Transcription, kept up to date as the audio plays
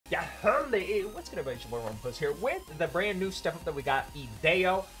Yeah, what's gonna be your boy Puss here with the brand new step up that we got,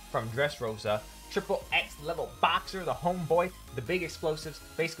 Ideo from Dressrosa, triple X level boxer, the homeboy, the big explosives,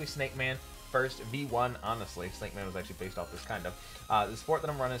 basically Snake Man. First V1, honestly, Snake Man was actually based off this kind of. The sport that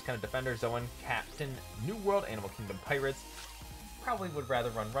I'm running is kind of Defender, Zoan, Captain, New World, Animal Kingdom, Pirates. Probably would rather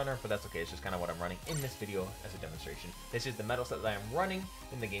run Runner, but that's okay. It's just kind of what I'm running in this video as a demonstration. This is the medal set that I am running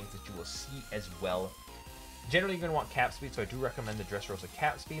in the games that you will see as well. Generally, you're going to want cap speed, so I do recommend the Dressrosa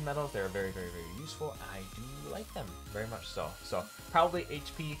cap speed medals. They're very, very, very useful. I do like them very much so. So probably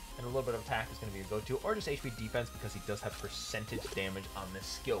HP and a little bit of attack is going to be a go-to, or just HP defense because he does have percentage damage on this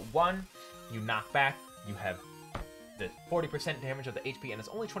skill 1. You knock back, you have the 40% damage of the HP, and it's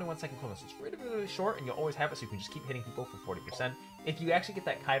only 21-second cooldown, so it's really, really, really short, and you'll always have it, so you can just keep hitting people for 40%. If you actually get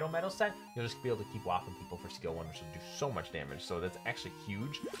that Kaido medal set, you'll just be able to keep whopping people for skill 1, which will do so much damage, so that's actually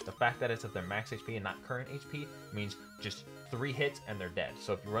huge. The fact that it's at their max HP and not current HP means just 3 hits and they're dead.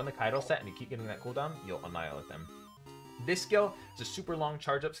 So if you run the Kaido set and you keep getting that cooldown, you'll annihilate them. This skill is a super long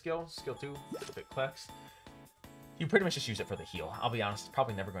charge up skill, skill 2, if it clicks. You pretty much just use it for the heal. I'll be honest, it's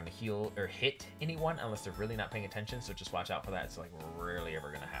probably never going to heal or hit anyone unless they're really not paying attention, so just watch out for that. It's like rarely ever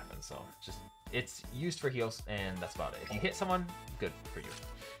going to happen, so just it's used for heals, and that's about it. If you hit someone, good for you.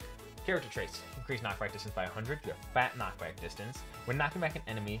 Character traits. Increase knockback distance by 100. You have fat knockback distance. When knocking back an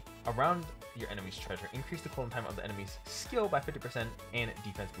enemy around your enemy's treasure, increase the cooldown time of the enemy's skill by 50% and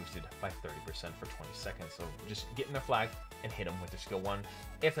defense boosted by 30% for 20 seconds. So just get in their flag and hit them with their skill 1.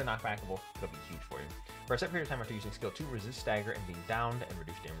 If they're not backable, it'll be huge for you. For a set period of time after using skill 2, resist stagger and being downed and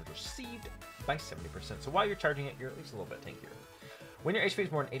reduce damage received by 70%. So while you're charging it, you're at least a little bit tankier. When your HP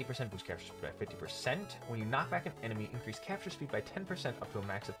is more than 80%, boost capture speed by 50%. When you knock back an enemy, increase capture speed by 10% up to a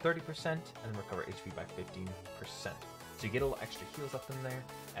max of 30%, and recover HP by 15%. So you get a little extra heals up in there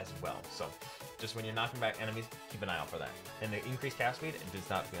as well. So just when you're knocking back enemies, keep an eye out for that. And the increased cap speed is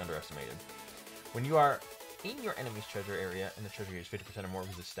not to be underestimated. When you are in your enemy's treasure area, and the treasure area is 50% or more,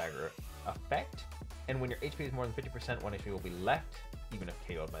 resist stagger effect. And when your HP is more than 50%, 1 HP will be left, even if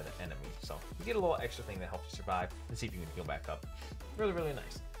KO'd by the enemy. So you get a little extra thing that helps you survive and see if you can heal back up. Really, really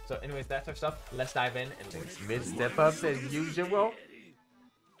nice. So anyways, that's our stuff. Let's dive in and mid step ups as usual.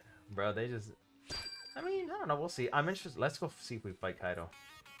 Bro, they just, I mean, I don't know. We'll see. I'm interested. Let's go see if we fight Kaido.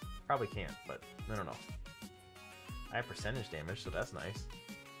 Probably can't, but I don't know. I have percentage damage, so that's nice.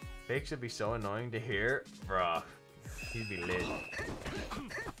 Fake should be so annoying to hear. Bruh, he'd be lit.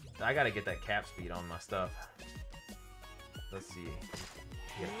 I gotta get that cap speed on my stuff. Let's see.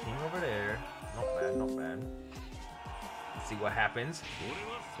 Get a king over there. Not bad, not bad. Let's see what happens.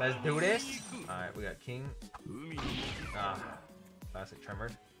 Let's do this. Alright, we got king. Classic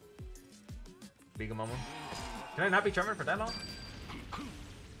tremored. Big moment. Can I not be tremored for that long?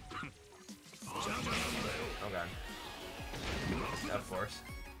 Oh god. Of course.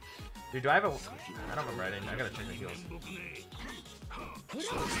 Dude, do I have a... I don't remember. I gotta check the heals.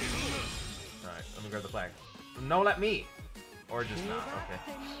 Alright, let me grab the flag. No, let me! Or just not. Okay.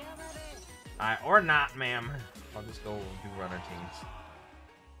 Alright, or not, ma'am. I'll just go do runner teams.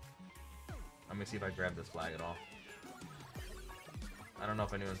 Let me see if I grab this flag at all. I don't know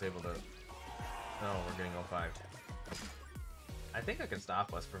if anyone's able to... No, we're getting 05. I think I can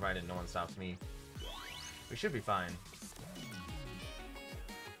stop us, provided no one stops me. We should be fine.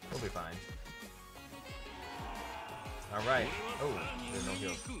 We'll be fine. Alright. Oh, there's no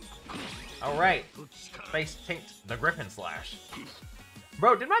heals. Alright. Face taint the Griffin Slash.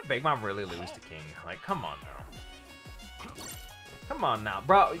 Bro, did my Big Mom really lose to King? Like, come on now. Come on now.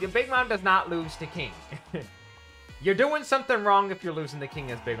 Bro, your Big Mom does not lose to King. You're doing something wrong if you're losing the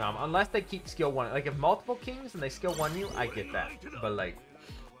King as Big Mom. Unless they keep skill 1. Like, if multiple Kings and they skill 1 you, I get that. But, like,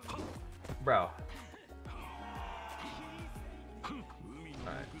 bro.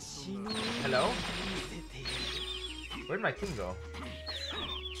 Alright. Hello? Where'd my king go?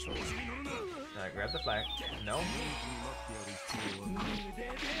 Alright, grab the flag. No.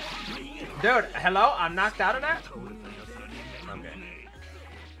 Dude, hello? I'm knocked out of that? Okay.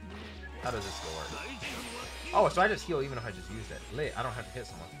 How does this go work? Oh, so I just heal even if I just use it. Lit, I don't have to hit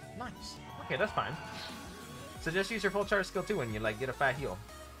someone. Nice. Okay, that's fine. So just use your full charge skill 2 and you like get a fat heal.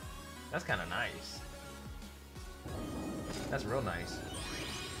 That's kind of nice. That's real nice.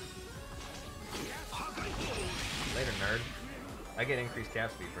 Later, nerd. I get increased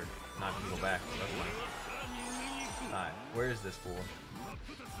cap speed for knocking people back. That's nice. Alright, where is this fool?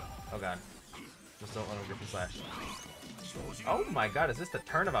 Oh god. Just don't let him Griffin Slash. Oh my god, is this the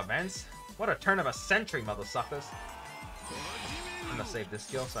turn of events? What a turn of a century, mother suckers. I'm gonna save this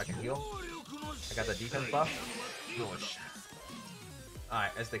skill so I can heal. I got the defense buff. Gosh.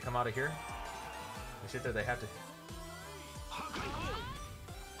 Alright, as they come out of here, they sit there, they have to.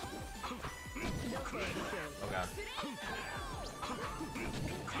 Oh god.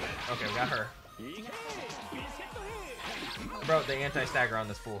 Okay, we got her. Bro, the anti-stagger on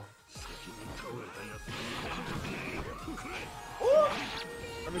this fool. Ooh!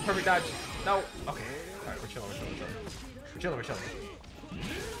 Let me perfect dodge. No. Okay. Alright, we're chilling. We're chilling.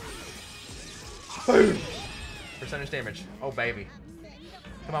 Boom! Percentage damage. Oh, baby.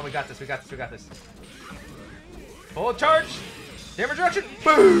 Come on, we got this. Full charge. Damage reduction.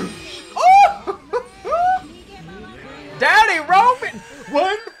 Boom! Oh! Daddy Roman!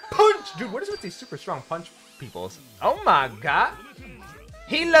 One punch! Dude, what is with these super strong punch peoples? Oh my god.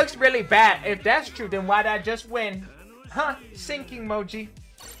 He looks really bad. If that's true, then why'd I just win? Huh? Sinking emoji.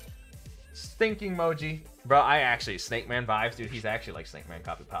 Stinking emoji. Bro, I actually, Snake Man vibes, dude. He's actually like Snake Man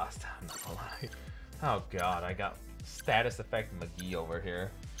copy pasta. I'm not gonna lie. Oh god, I got status effect McGee over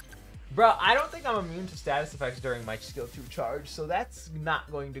here. Bro, I don't think I'm immune to status effects during my skill 2 charge, so that's not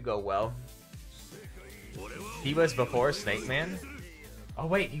going to go well. He was before Snake Man? Oh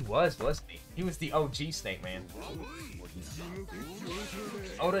wait, he wasn't he? He was the OG Snake Man.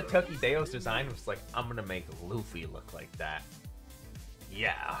 Oda took Ideo's design, was like, I'm gonna make Luffy look like that.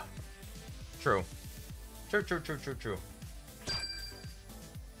 Yeah. True. True.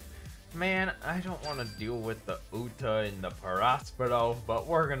 Man, I don't want to deal with the Uta and the Paraspero, but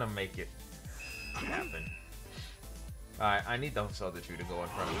we're gonna make it happen. Alright, I need those other two to go in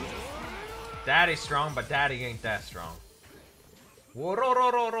front of me. Daddy's strong, but Daddy ain't that strong.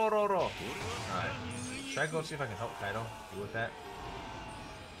 Alright. Should I go see if I can help Kaido deal with that?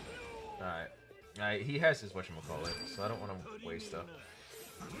 Alright. He has his whatchamacallit, so I don't want to waste stuff.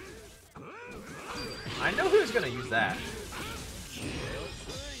 I know he was gonna use that.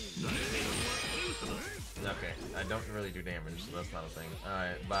 Okay, I don't really do damage, so that's not a thing.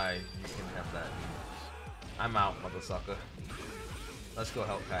 Alright, bye. You can have that. I'm out, mother sucker. Let's go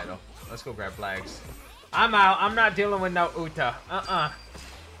help Kaido. Let's go grab flags. I'm out. I'm not dealing with no Uta.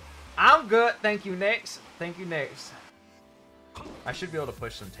 I'm good. Thank you, next. I should be able to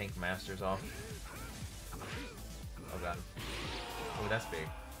push some tank masters off. Oh god. Oh, that's big.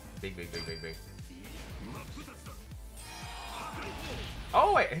 Big.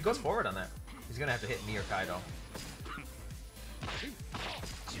 Oh wait, he goes forward on that. He's gonna have to hit me or Kaido.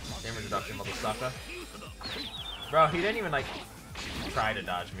 Damage reduction, mother sucker. Bro, he didn't even like try to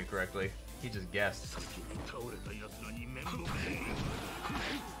dodge me correctly. He just guessed.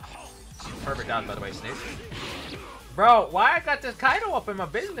 Perfect dodge, by the way, Snake. Bro, why I got this Kaido up in my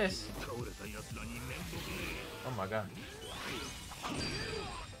business? Oh my god.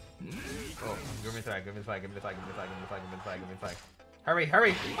 Oh, give me the flag.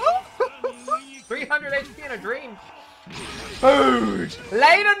 Hurry. Oh! 300 HP in a dream. Booge!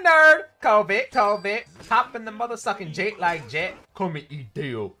 Later, nerd! COVID. Hop in the mother sucking jet like jet. Call me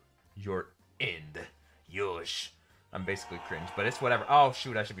Ideo. Your end. Yosh. I'm basically cringe, but it's whatever. Oh,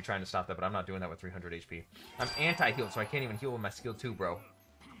 shoot, I should be trying to stop that, but I'm not doing that with 300 HP. I'm anti-healed, so I can't even heal with my skill 2, bro.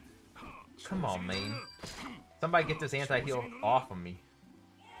 Come on, man. Somebody get this anti-heal off of me.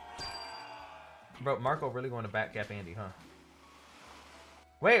 Bro, Marco really going to back cap Andy, huh?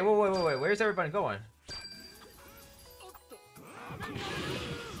 Wait. Where's everybody going?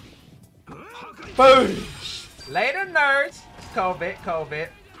 Boom! Later, nerds! COVID.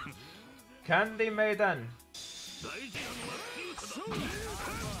 Candy Maiden.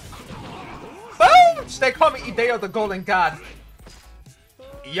 Boom! They call me Ideo the Golden God.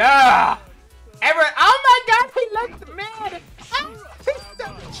 Yeah! Oh my god, he looks mad! Oh, he's so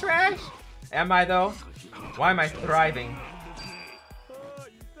trash! Am I though? Why am I thriving?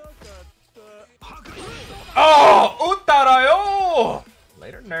 Oh! Utarayo!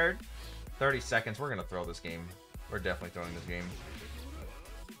 Later, nerd. 30 seconds. We're gonna throw this game. We're definitely throwing this game.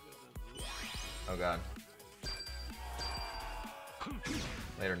 Oh god.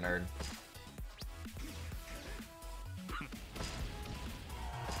 Later, nerd.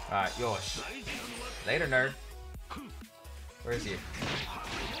 Alright, yosh. Later, nerd. Where is he?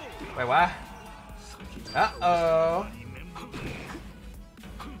 Wait, what? Uh-oh.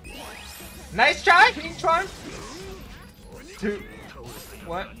 Nice try, Tron. 2,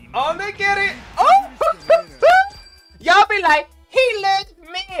 1. Oh, they get it. Oh! Y'all be like, he looks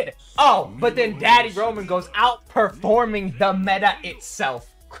mid. Oh, but then Daddy Roman goes outperforming the meta itself.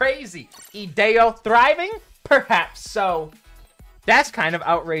 Crazy. Ideo thriving? Perhaps so. That's kind of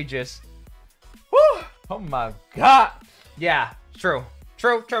outrageous. Whew. Oh my god. Yeah, true.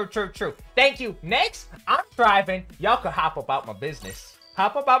 True. Thank you. Next, I'm thriving. Y'all can hop about my business.